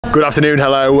Good afternoon,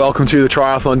 hello, welcome to the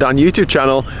TriathlonDan YouTube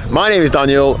channel. My name is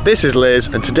Daniel, this is Liz,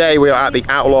 and today we are at the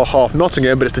Outlaw half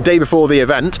Nottingham, but it's the day before the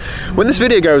event. When this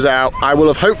video goes out, I will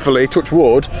have hopefully, touch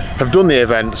wood, have done the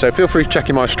event, so feel free to check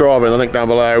in my Strava in the link down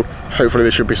below. Hopefully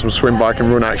there should be some swim, bike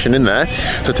and run action in there.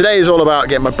 So today is all about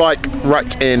getting my bike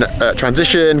racked in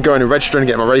transition, going and registering,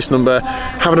 getting my race number,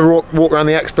 having a walk around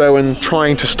the expo and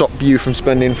trying to stop you from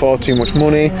spending far too much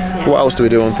money. What else do we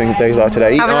do on days like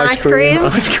today? Eat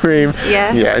ice cream.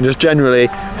 Yeah, and just generally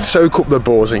soak up the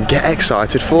balls and get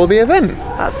excited for the event.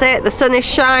 That's it, the sun is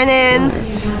shining,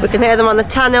 we can hear them on the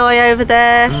tannoy over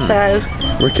there, so...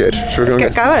 Wicked. Should we go and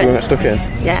get stuck in?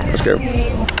 Yeah. Let's go.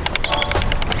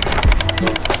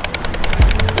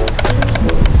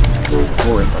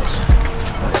 More impulse.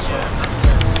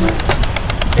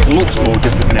 It looks more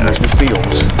different than it actually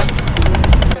feels.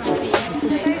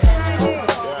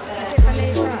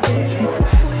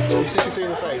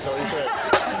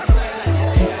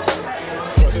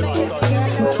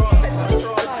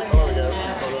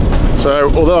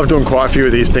 So, although I've done quite a few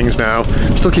of these things now,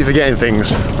 I still keep forgetting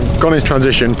things. I've gone into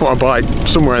transition, put my bike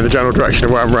somewhere in the general direction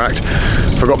of where I'm racked.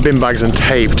 Forgot bin bags and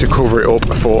tape to cover it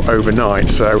up for overnight.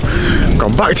 So, I've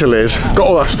gone back to Liz, got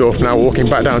all that stuff, now walking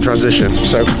back down transition.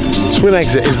 So, swim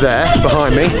exit is there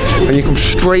behind me, and you come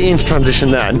straight into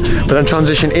transition then, but then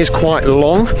transition is quite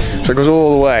long, so it goes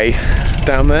all the way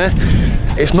down there.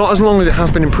 It's not as long as it has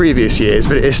been in previous years,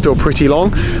 but it is still pretty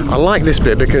long. I like this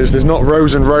bit because there's not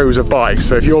rows and rows of bikes.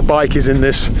 So if your bike is in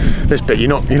this bit, you're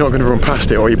not going to run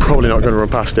past it, or you're probably not going to run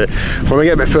past it. When we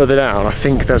get a bit further down, I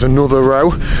think there's another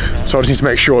row. So I just need to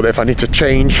make sure that if I need to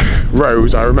change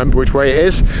rows, I remember which way it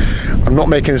is. I'm not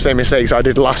making the same mistakes I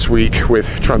did last week with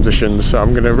transitions, so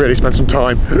I'm going to really spend some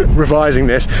time revising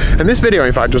this. And this video,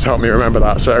 in fact, just helped me remember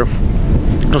that. So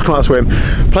just come out of swim,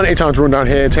 plenty of time to run down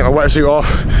here, take my wetsuit off,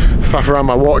 faff around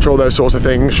my watch, all those sorts of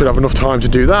things. Should have enough time to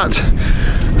do that.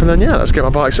 And then yeah, let's get my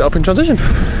bike set up in transition.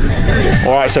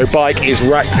 Alright, so bike is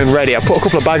racked and ready. I put a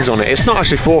couple of bags on it. It's not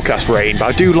actually forecast rain, but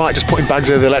I do like just putting bags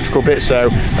over the electrical bit, so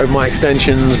over my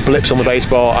extensions, blips on the base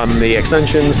bar and the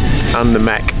extensions, and the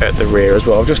mech at the rear as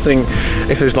well. I just think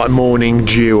if there's like morning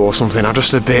dew or something, I'm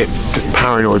just a bit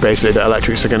paranoid basically that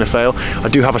electrics are going to fail. I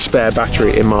do have a spare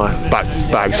battery in my back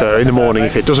bag, so in the morning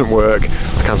if it doesn't work,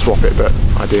 I can swap it, but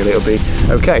ideally it'll be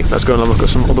okay. Let's go and have a look at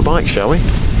some other bikes, shall we?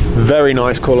 Very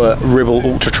nice colour Ribble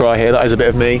Ultra Tri here, that is a bit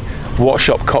of me. Watch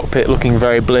shop cockpit looking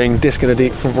very bling, disc in a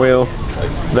deep front wheel,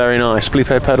 very nice.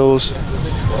 Splipe pedals,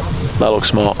 that looks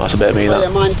smart, that's a bit of me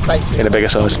that, in a bigger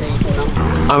size.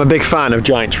 I'm a big fan of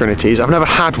giant Trinities. I've never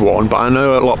had one, but I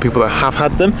know a lot of people that have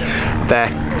had them. They're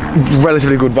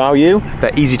relatively good value,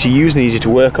 they're easy to use and easy to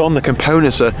work on. The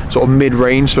components are sort of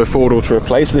mid-range, so affordable to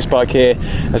replace. This bike here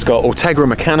has got Ultegra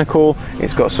mechanical,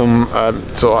 it's got some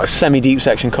sort of like semi-deep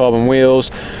section carbon wheels,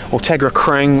 Ultegra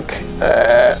crank,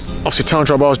 obviously time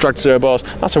trial bars, drag servo bars.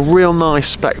 That's a real nice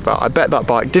spec that. I bet that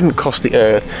bike didn't cost the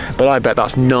earth, but I bet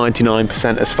that's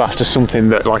 99% as fast as something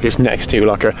that like it's next to,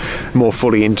 like a more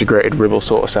fully integrated Ribble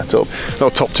sort of setup. Little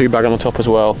top two bag on the top as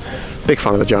well. Big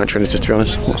fan of the giant Trinities, to be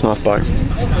honest. Looks a nice bike.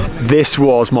 This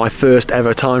was my first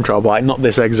ever time trial bike, not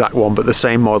this exact one, but the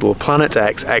same model, Planet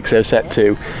X Exo Set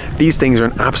 2. These things are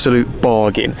an absolute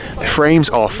bargain. The frames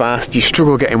are fast, you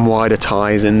struggle getting wider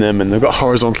tyres in them, and they've got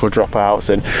horizontal dropouts,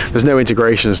 and there's no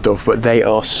integration and stuff, but they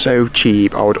are so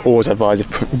cheap. I would always advise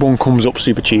if one comes up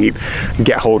super cheap,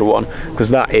 get hold of one, because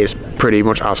that is pretty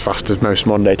much as fast as most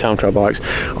modern day time trial bikes.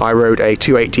 I rode a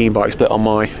 218 bike split on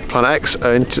my Planet X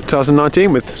in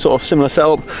 2019 with sort of similar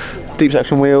setup, deep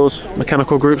section wheels,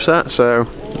 mechanical group set, so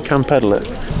you can pedal it.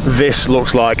 This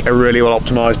looks like a really well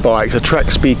optimized bike. It's a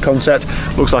Trek Speed concept,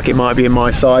 looks like it might be in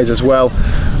my size as well.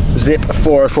 Zip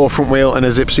 404 front wheel and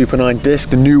a Zip Super 9 disc,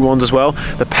 the new ones as well.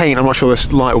 The paint, I'm not sure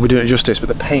this light will be doing it justice, but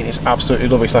the paint is absolutely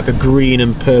lovely. It's like a green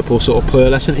and purple sort of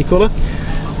pearlescent-y colour.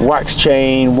 Wax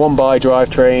chain, 1x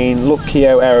drivetrain, look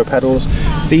Keo aero pedals.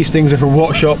 These things are from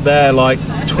Watt Shop, they're like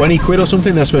 20 quid or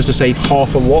something. They're supposed to save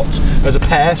half a watt as a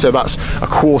pair, so that's a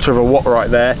quarter of a watt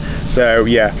right there. So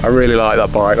yeah, I really like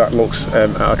that bike, that looks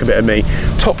like a bit of me.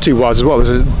 Top two wise as well, there's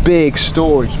a big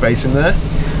storage space in there.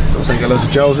 So also you get loads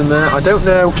of gels in there. I don't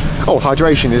know, oh,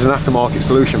 hydration is an aftermarket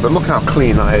solution, but look how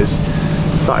clean that is.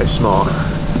 That is smart.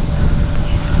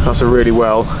 That's a really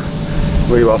well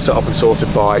set up and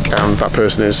sorted bike, and that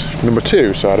person is number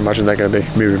 2, so I'd imagine they're going to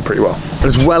be moving pretty well.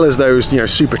 As well as those, you know,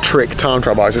 super trick time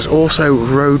trial bikes, there's also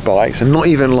road bikes, and not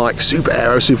even like super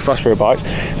aero, super fast road bikes.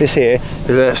 This here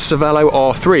is a Cervelo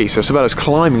R3, so Cervelo's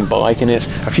climbing bike, and it's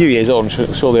a few years old.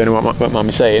 I'm sure the owner won't mind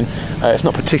me saying. It's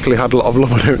not particularly had a lot of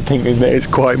love, I don't think, in that it's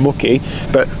quite mucky,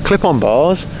 but clip-on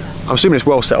bars. I'm assuming it's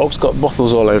well set up, it's got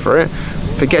bottles all over it.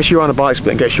 if it gets you around a bike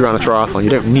split and gets you around a triathlon, you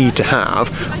don't need to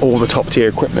have all the top tier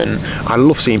equipment. I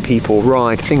love seeing people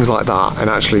ride things like that and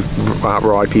actually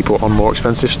ride people on more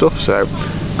expensive stuff, so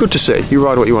good to see. You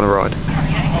ride what you want to ride.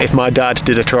 If my dad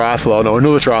did a triathlon or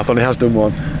another triathlon, he has done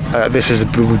one, this is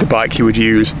the bike he would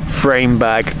use. Frame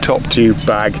bag, top tube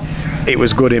bag. It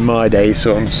was good in my day,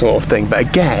 sort of thing. But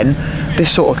again,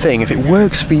 this sort of thing, if it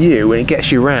works for you and it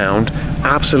gets you around,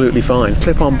 absolutely fine.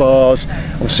 Clip-on bars.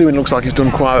 I'm assuming it looks like it's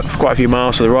done quite a few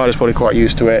miles, so the rider's probably quite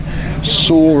used to it.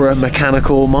 Sora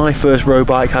mechanical. My first road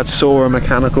bike had Sora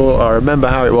mechanical. I remember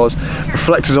how it was.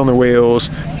 Reflectors on the wheels.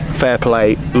 Fair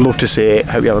play. Love to see it.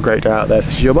 Hope you have a great day out there if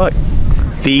this is your bike.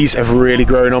 These have really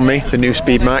grown on me, the new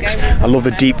Speed Max. I love the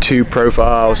deep tube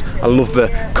profiles. I love the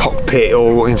cockpit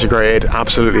all integrated.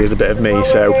 Absolutely is a bit of me.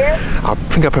 So I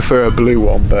think I prefer a blue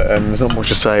one, but there's not much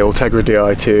to say. Ultegra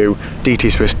Di2,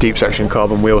 DT Swiss deep section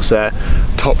carbon wheel set,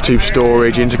 top tube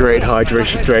storage, integrated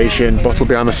hydration, bottle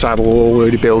behind the saddle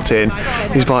already built in.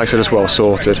 These bikes are just well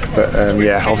sorted, but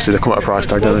yeah, obviously they come at a price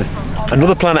tag, don't they?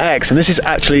 Another Planet X, and this is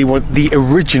actually the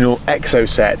original Exo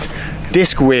set.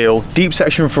 Disc wheel, deep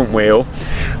section front wheel,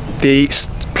 the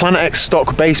Planet X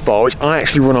stock base bar, which I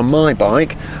actually run on my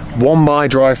bike, 1x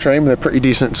drivetrain with a pretty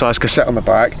decent sized cassette on the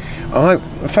back.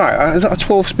 In fact, is that a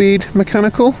 12-speed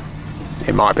mechanical?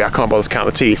 It might be, I can't bother to count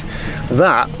the teeth.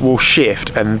 That will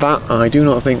shift, and that I do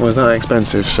not think was that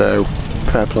expensive, so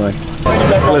fair play.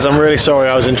 Liz, I'm really sorry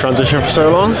I was in transition for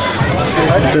so long.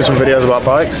 Just doing some videos about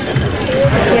bikes.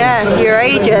 Yeah, you're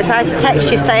ages. I had to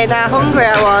text you saying how hungry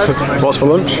I was. What's for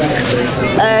lunch?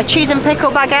 Cheese and pickle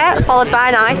baguette followed by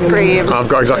an ice cream. I've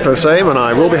got exactly the same, and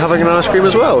I will be having an ice cream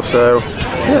as well. So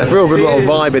yeah, real good little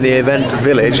vibe in the event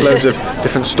village. Loads of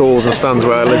different stalls and stands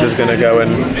where Liz is going to go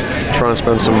and try and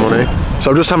spend some money. So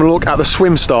I'm just having a look at the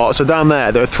swim start. So down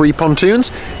there are 3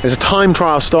 pontoons. There's a time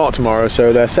trial start tomorrow,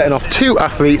 so they're setting off 2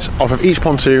 athletes off of each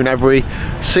pontoon every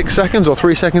 6 seconds or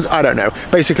 3 seconds, I don't know.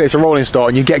 Basically it's a rolling start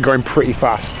and you get going pretty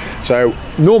fast. So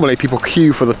normally people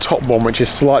queue for the top one, which is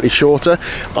slightly shorter.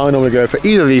 I normally go for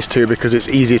either of these 2 because it's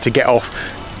easier to get off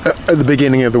at the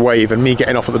beginning of the wave, and me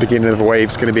getting off at the beginning of the wave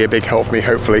is going to be a big help for me,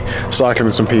 hopefully, cycling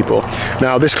with some people.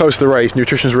 Now, this close to the race,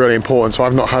 nutrition is really important, so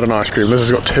I've not had an ice cream. Liz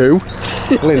has got 2.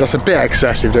 Liz, that's a bit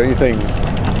excessive, don't you think?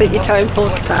 I think you're towing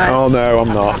porcupines. Oh no, I'm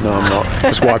not. No, I'm not.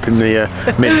 Just wiping the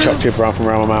mint choc chip around from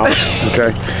around my mouth.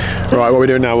 Okay. Right, what are we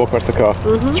doing now? Walk back to the car.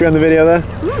 Should we end the video there?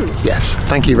 Yes.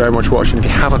 Thank you very much for watching. If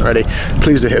you haven't already,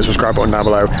 please do hit the subscribe button down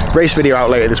below. Race video out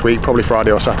later this week, probably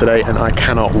Friday or Saturday, and I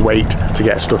cannot wait to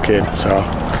get stuck in. So,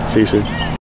 see you soon.